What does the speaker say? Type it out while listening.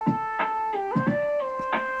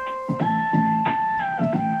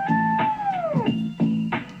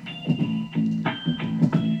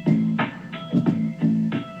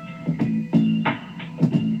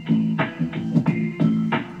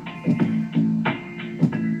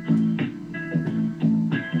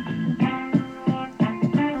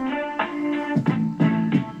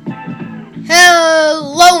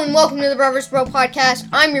welcome to the Brothers Bro Podcast.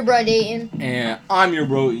 I'm your bro Dayton. And I'm your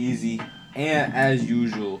bro Easy. And as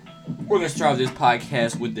usual, we're going to start off this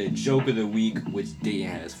podcast with the joke of the week, which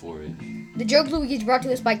Dayton has for it. The joke of the week is brought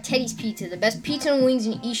to us by Teddy's Pizza, the best pizza and wings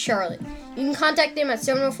in East Charlotte. You can contact them at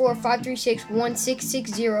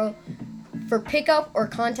 704-536-1660 for pickup or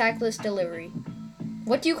contactless delivery.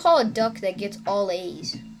 What do you call a duck that gets all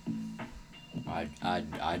A's? I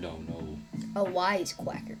don't know. A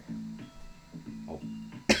wisecracker.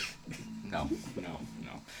 No.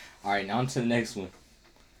 Alright, now on to the next one.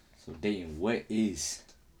 So, Dayton, what is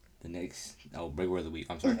the next... Oh, big word of the week.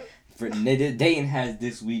 I'm sorry. Dayton has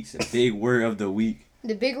this week's big word of the week.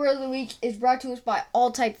 The big word of the week is brought to us by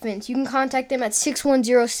All Type Fence. You can contact them at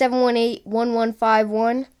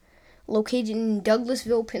 610-718-1151, located in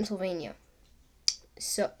Douglasville, Pennsylvania.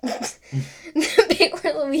 So, the big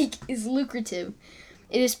word of the week is lucrative.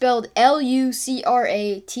 It is spelled Lucrative,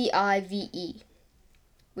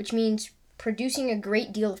 which means producing a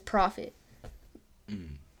great deal of profit.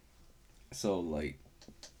 So, like,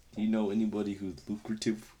 do you know anybody who's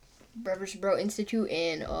lucrative? Brothers Bro Institute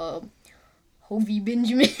and Hovey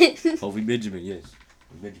Benjamin. Hovey Benjamin, yes.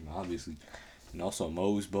 Benjamin, obviously. And also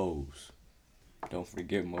Mose Bowes. Don't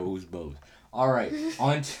forget Mose Bowes. Alright,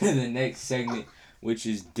 on to the next segment, which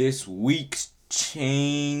is this week's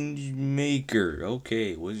Change Maker.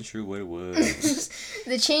 Okay, wasn't sure what it was.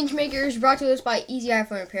 The Change Maker is brought to us by Easy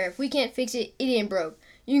iPhone Repair. If we can't fix it, it ain't broke.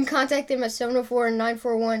 You can contact them at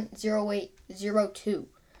 704-941-0802.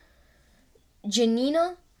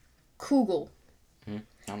 Janina Kugel. I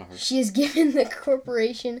don't know her. She has given the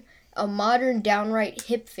corporation a modern, downright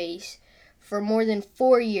hip face for more than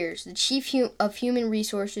 4 years. The Chief of Human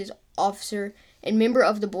Resources Officer and member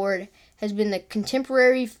of the board has been the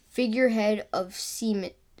contemporary figurehead of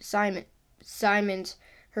Siemens.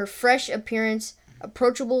 Her fresh appearance,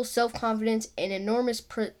 approachable self-confidence, and enormous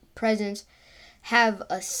presence have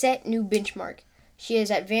a set new benchmark. She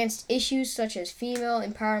has advanced issues such as female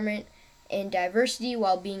empowerment and diversity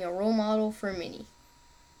while being a role model for many.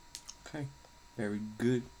 Okay. Very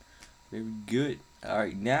good. Very good.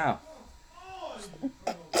 Alright, now.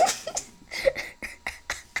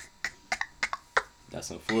 That's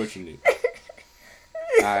unfortunate.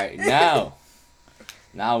 Alright, now.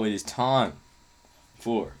 Now it is time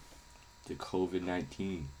for the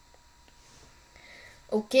COVID-19.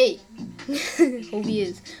 Okay. Hope he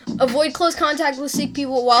is. Avoid close contact with sick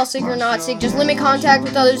people while sick or not sick. Just limit contact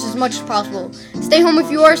with others as much as possible. Stay home if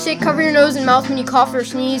you are sick. Cover your nose and mouth when you cough or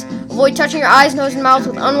sneeze. Avoid touching your eyes, nose, and mouth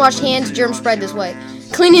with unwashed hands. Germs spread this way.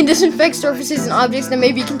 Clean and disinfect surfaces and objects that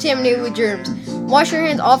may be contaminated with germs. Wash your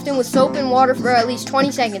hands often with soap and water for at least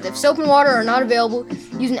 20 seconds. If soap and water are not available,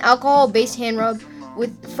 use an alcohol-based hand rub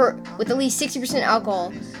with at least 60%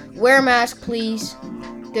 alcohol. Wear a mask, please.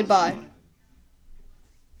 Goodbye.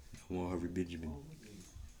 Well, Harvey Benjamin.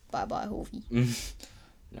 Bye-bye, Hovey. No.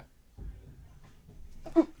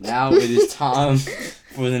 Now it is time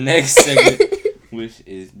for the next segment, which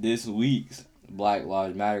is this week's Black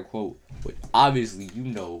Lives Matter quote. But obviously, you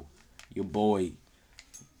know your boy,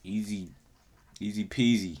 Easy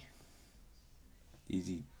Peasy.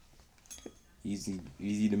 Easy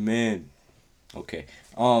the man. Okay.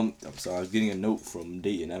 I'm sorry, I was getting a note from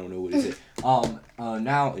Dayton. I don't know what it said.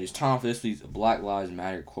 Now it is time for this week's Black Lives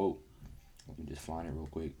Matter quote. Let me just find it real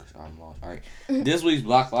quick because I'm lost. Alright. This week's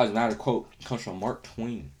Black Lives Matter quote comes from Mark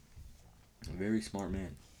Twain. A very smart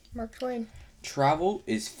man. Mark Twain. Travel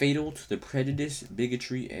is fatal to the prejudice,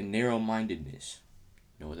 bigotry, and narrow-mindedness.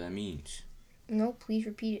 You know what that means? No, please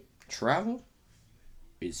repeat it. Travel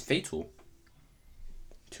is fatal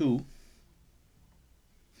to...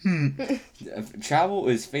 Travel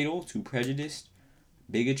is fatal to prejudice,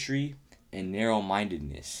 bigotry, and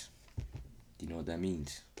narrow-mindedness. Do you know what that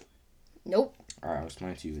means? Nope. Alright, I'll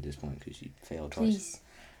explain it to you at this point because you failed twice. Please.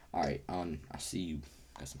 Alright, I see you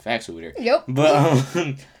got some facts over there. Yep.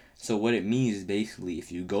 But, so what it means is basically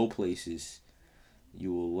if you go places,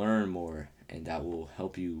 you will learn more, and that will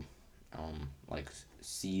help you,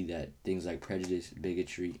 see that things like prejudice,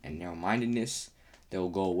 bigotry, and narrow-mindedness, they will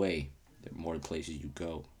go away the more the places you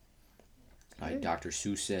go. Like Dr.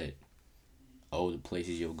 Seuss said, the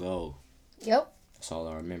places you'll go. Yep. That's all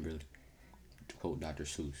I remember, to quote Dr.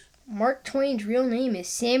 Seuss. Mark Twain's real name is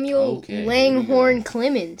Samuel Okay, Langhorne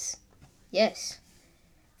Clemens. Yes.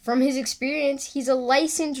 From his experience, he's a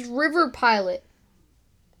licensed river pilot.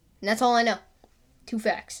 And that's all I know. 2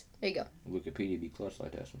 facts. There you go. Wikipedia be clutch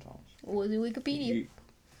like that sometimes. Was it Wikipedia?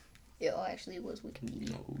 Yeah, actually, it was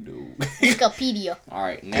Wikipedia. No. Wikipedia.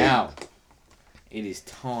 Alright, now it is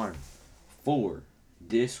time for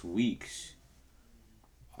this week's...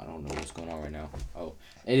 I don't know what's going on right now.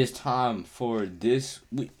 It is time for this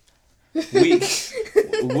week.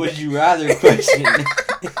 Would you rather question?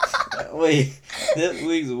 Wait, this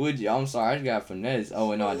week's would you? I'm sorry, I just got finesse.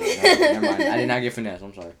 Oh, no, I didn't. Never mind. I did not get finesse.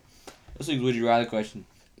 I'm sorry. This week's would you rather question.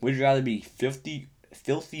 Would you rather be filthy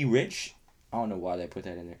rich? I don't know why they put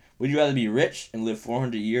that in there. Would you rather be rich and live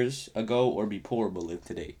 400 years ago or be poor but live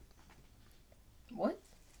today? What?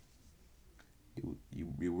 You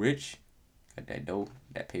be rich, got that dough,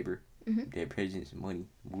 that paper, that presents, money,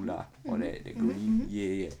 moolah, all that green.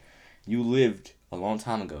 Yeah. You lived a long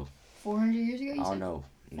time ago. 400 years ago, you I said? don't know.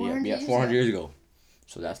 400 400 years ago.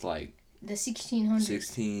 So that's like the 1600s.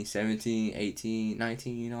 16, 17, 18,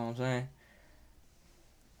 19, you know what I'm saying?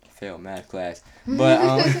 Failed math class. But,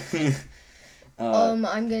 I'm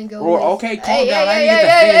gonna go or, with... okay, calm down. I didn't get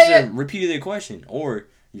to finish and repeat the question. Or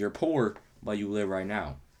you're poor, but you live right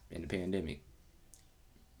now in the pandemic.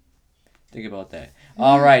 Think about that.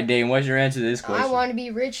 All right, Dane, what's your answer to this question? I want to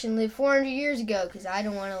be rich and live 400 years ago because I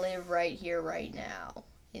don't want to live right here, right now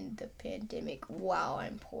in the pandemic while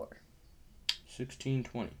I'm poor.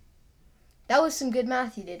 1620. That was some good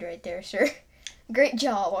math you did right there, sir. Great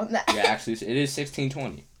job on that. Yeah, actually, it is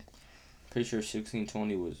 1620. Pretty sure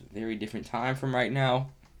 1620 was a very different time from right now.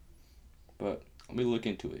 But let me look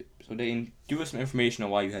into it. So, Dane, give us some information on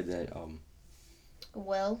why you had that.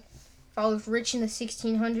 Well, if I was rich in the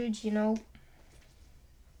 1600s, you know,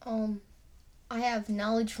 I have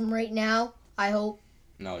knowledge from right now, I hope.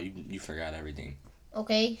 No, you forgot everything.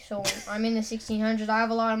 Okay, so I'm in the 1600s, I have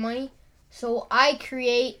a lot of money. So I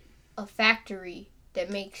create a factory that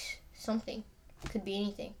makes something. Could be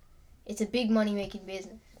anything. It's a big money-making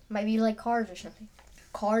business. Might be like cars or something.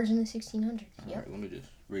 Cars in the 1600s. Yep. Alright, let me just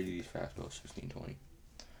read you these facts about 1620.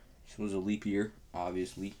 This was a leap year,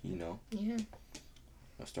 obviously, you know. Yeah.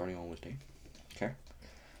 Starting on which day? Okay.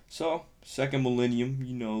 So, second millennium,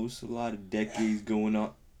 you know, it's a lot of decades going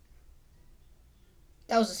on.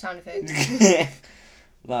 That was a sound effect.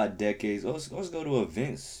 A lot of decades. Let's go to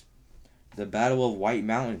events. The Battle of White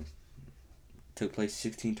Mountain took place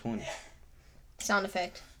 1620. Sound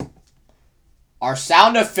effect. Our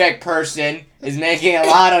sound effect person is making a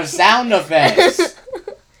lot of sound effects.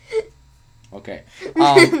 Okay.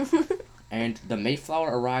 And the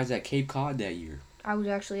Mayflower arrives at Cape Cod that year. I was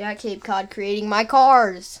actually at Cape Cod creating my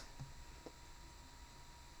cars.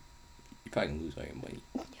 You probably can lose all your money.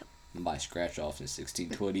 Yep. Buy scratch offs in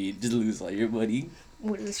 1620 and just lose all your money.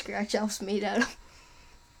 What are the scratch offs made out of?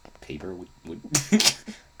 Paper with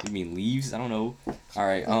you mean leaves? I don't know.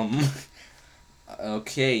 Alright,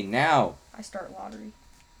 okay, now I start lottery.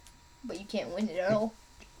 But you can't win it at all.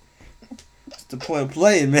 what's the point of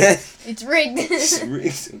playing, man? It's rigged. It's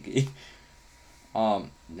rigged, okay.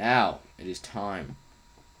 Now it is time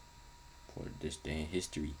for This Day in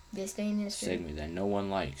History. This day in history. Segment that no one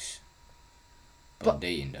likes. But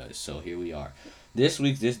Dayton does, so here we are. This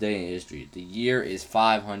week's This Day in History. The year is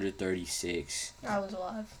 536. I was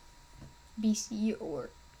alive. BC or...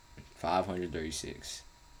 536.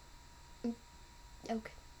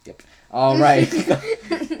 Okay. Yep. Alright.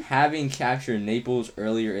 Having captured Naples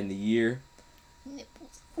earlier in the year.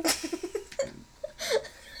 Nipples.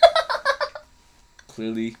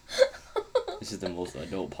 Clearly, this is the most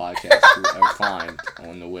adult podcast you'll ever find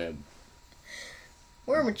on the web.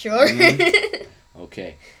 We're mature.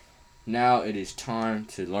 Okay. Now it is time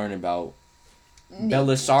to learn about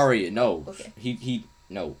Naples. Belisarius. No. Okay.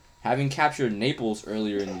 No. Having captured Naples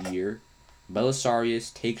earlier in the year,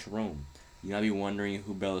 Belisarius takes Rome. You might be wondering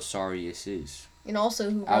who Belisarius is. And also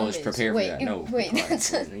who Rome I was is. prepared for that. No. Wait,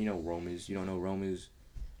 that's... You know Rome is. You don't know Rome is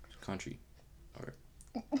country. Or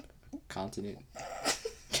continent.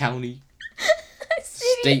 County.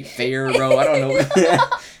 State fair, bro. I don't know.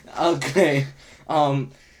 Okay.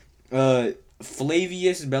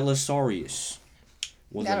 Flavius Belisarius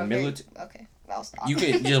was a military... Okay, I'll stop. You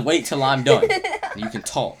can just wait till I'm done. You can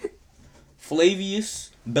talk.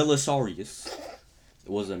 Flavius Belisarius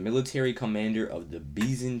was a military commander of the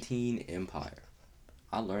Byzantine Empire.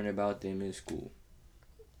 I learned about them in school.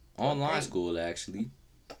 Online school, actually.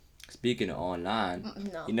 Speaking of online,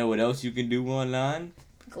 No. you know what else you can do online?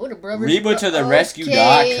 Go to Brothers.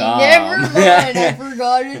 RebaToTheRescue.com. Never mind. I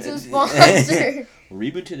forgot it's a sponsor.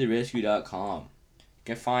 RebaToTheRescue.com. You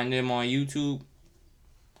can find them on YouTube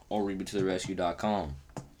or RebaToTheRescue.com.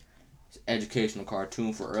 It's an educational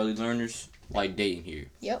cartoon for early learners like Dayton here.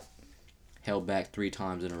 Yep. Held back 3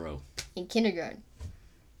 times in a row. In kindergarten.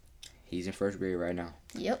 He's in 1st grade right now.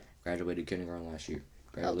 Yep. Graduated kindergarten last year.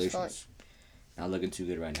 That was Congratulations. Not looking too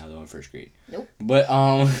good right now though in 1st grade. Nope. But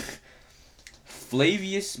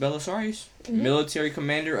Flavius Belisarius, military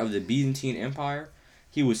commander of the Byzantine Empire,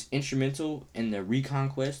 He was instrumental in the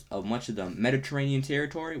reconquest of much of the Mediterranean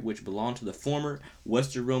territory, which belonged to the former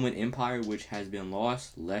Western Roman Empire, which has been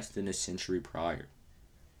lost less than a century prior.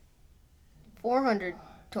 400.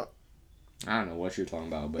 I don't know what you're talking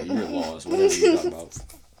about, but you're lost. Whatever you're talking about.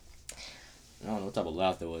 I don't know what type of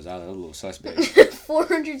laugh that was. I was a little suspect.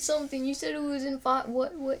 400 something. You said it was in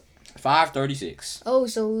what? 536. Oh,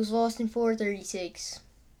 so it was lost in 436.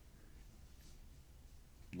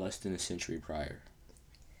 Less than a century prior.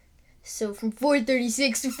 So from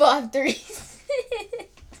 436 to 536.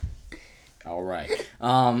 All right.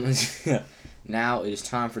 Now it is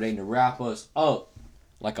time for them to wrap us up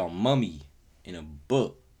like a mummy in a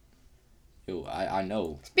book. Yo, I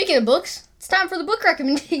know. Speaking of books, it's time for the book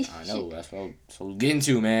recommendation. I know. That's what we'll get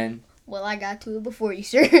into, man. Well, I got to it before you,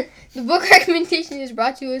 sir. The book recommendation is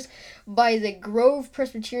brought to us by the Grove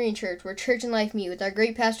Presbyterian Church, where church and life meet, with our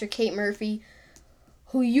great pastor, Kate Murphy,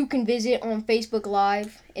 who you can visit on Facebook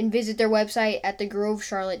Live and visit their website at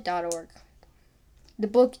thegrovecharlotte.org. The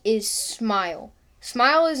book is Smile.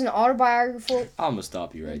 Smile is an autobiographical... I'm going to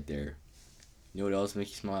stop you right there. You know what else makes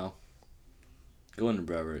you smile? Go into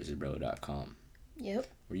broversusbro.com. Yep.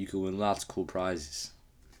 Where you can win lots of cool prizes.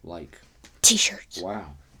 Like... T-shirts.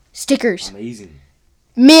 Wow. Stickers. Amazing.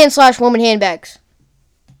 Man/woman handbags.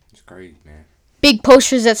 It's crazy, man. Big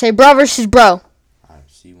posters that say Bro versus Bro. I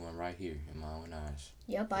see one right here in my own eyes.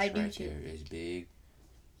 Yep, It's I do right too. there. It's big.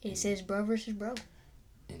 It says Bro versus Bro.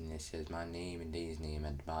 And it says my name and Dave's name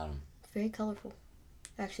at the bottom. Very colorful.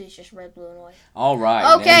 Actually, it's just red, blue, and white. All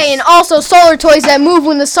right. Okay, next. and also solar toys that move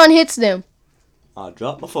when the sun hits them. I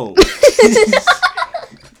dropped my phone.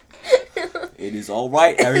 It is all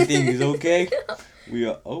right. Everything is okay. We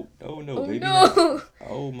are. Oh no, Oh baby. no!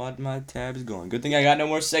 Oh my tab is gone. Good thing I got no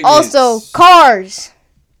more segments. Also, cars.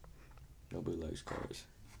 Nobody likes cars.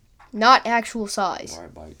 Not actual size.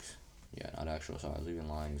 Ride bikes. Yeah, not actual size. Even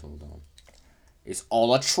lying is all dumb. It's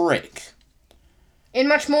all a trick. And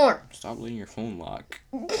much more. Stop letting your phone lock.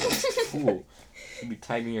 Fool. You'll be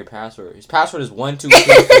typing your password. His password is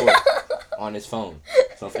 1234 on his phone.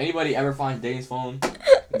 So if anybody ever finds Dane's phone,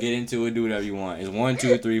 get into it, do whatever you want. It's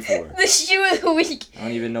 1234. The shoe of the week I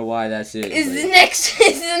don't even know why that's it. is but the next.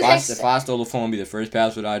 if I stole the phone, it'd be the first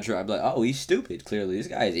password I'd try. I'd be like, oh, he's stupid. Clearly, this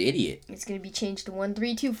guy's an idiot. It's gonna be changed to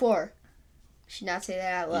 1324. Should not say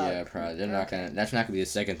that out loud. Yeah, probably. They're not gonna. That's not gonna be the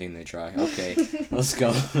second thing they try. Okay, let's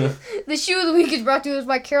go. The shoe of the week is brought to us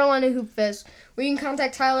by Carolina Hoop Fest, where you can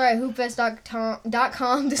contact Tyler at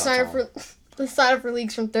hoopfest.com to sign up for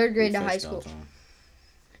leagues from 3rd grade to high school.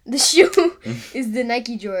 The shoe is the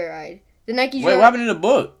Nike Joyride. The Nike Joyride. Wait, what happened to the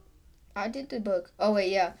book? I did the book. Oh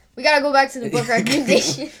wait, yeah. We gotta go back to the book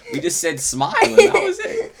recommendation. We just said smile, and that was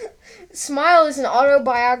it. Smile is an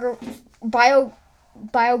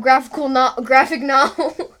biographical graphic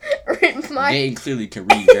novel written by... Dane clearly can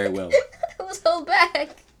read very well. I was held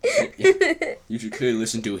back. You should clearly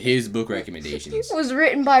listen to his book recommendations. It was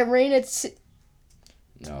written by Raina...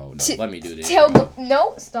 No, let me do this.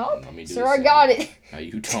 No, stop. Let me do Sir, this I got it. No,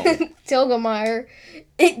 you don't. Telgemeier.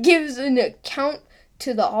 It gives an account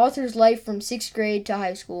to the author's life from 6th grade to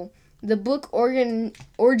high school. The book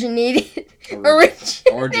originated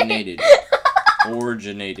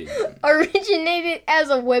as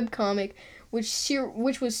a webcomic,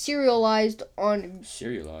 which was serialized on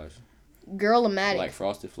Serialized? Girl-O-Matic. Like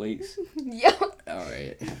Frosted Flakes? Yep.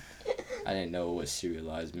 Alright. I didn't know what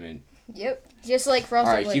serialized meant. Yep. Just like Frosted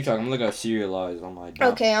Alright, Flakes. keep talking. I'm gonna look up serialized on my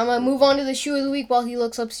doc. Okay, I'm gonna move on to the shoe of the week while he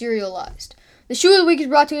looks up serialized. The shoe of the week is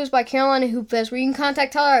brought to us by Carolina Hoop Fest, where you can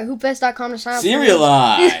contact Tyler at hoopfest.com to sign up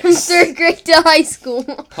Serialized! from 3rd grade to high school.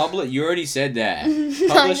 You already said that. I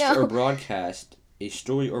Published know. or broadcast a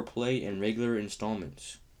story or play in regular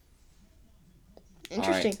installments.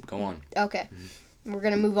 Interesting. Alright, go on. Okay. We're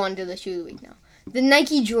going to move on to the shoe of the week now. The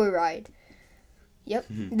Nike Joyride. Yep.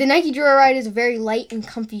 The Nike Joyride is a very light and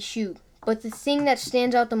comfy shoe. But the thing that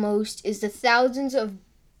stands out the most is the thousands of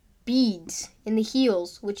beads in the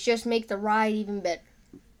heels, which just make the ride even better.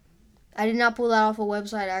 I did not pull that off a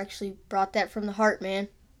website. I actually brought that from the heart, man.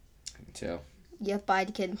 I can tell. Yep, I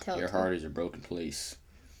can tell. Your heart is a broken place,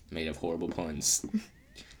 made of horrible puns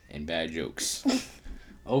and bad jokes.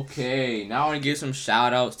 Okay, now I want to give some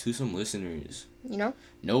shout outs to some listeners. You know?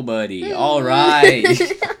 Nobody. All right.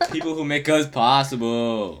 People who make us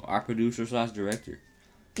possible. Our producer / director.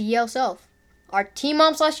 BL Self. Our team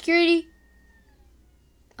mom / security.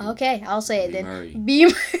 Okay, I'll say it B. then. Murray. B.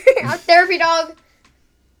 Murray. Our therapy dog.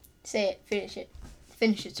 Say it. Finish it.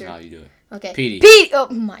 Finish it, sir. No, you do it. Okay. Petey. Petey. Oh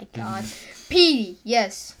my God. Petey.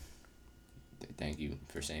 Yes. Thank you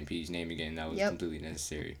for saying Petey's name again. That was Yep. completely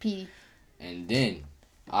necessary. Petey. And then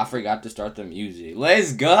I forgot to start the music.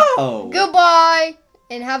 Let's go. Goodbye.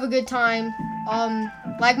 and have a good time.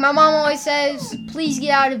 Like my mom always says, please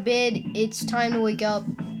get out of bed. It's time to wake up.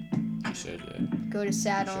 She said that. Go to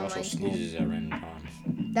sad She online also school. sneezes at random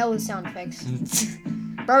times. That was sound effects.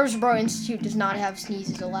 Brothers Bro Institute does not have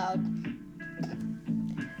sneezes allowed.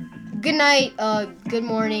 Good night, good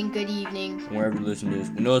morning, good evening. Wherever you listen to this.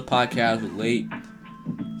 We know this podcast was late.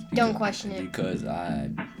 Don't question it. Because I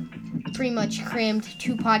pretty much crammed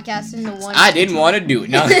 2 podcasts into one. I didn't want to do it.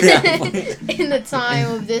 No. In the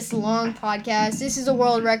time of this long podcast. This is a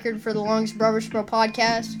world record for the longest Brothers Bro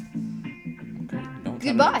podcast. Okay, don't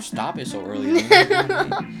Goodbye. Stop it so early.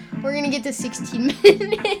 We're going to get to 16 minutes.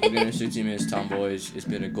 We're getting to 16 minutes, tomboys. It's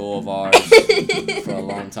been a goal of ours for a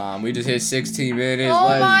long time. We just hit 16 minutes.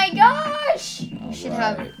 Oh my gosh. All We should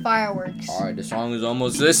right. have fireworks. Alright, the song is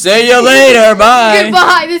almost. Let's see you later. Bye.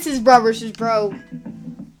 Goodbye. This is Bro vs. Bro.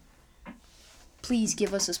 Please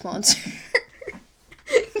give us a sponsor.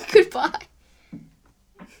 Goodbye.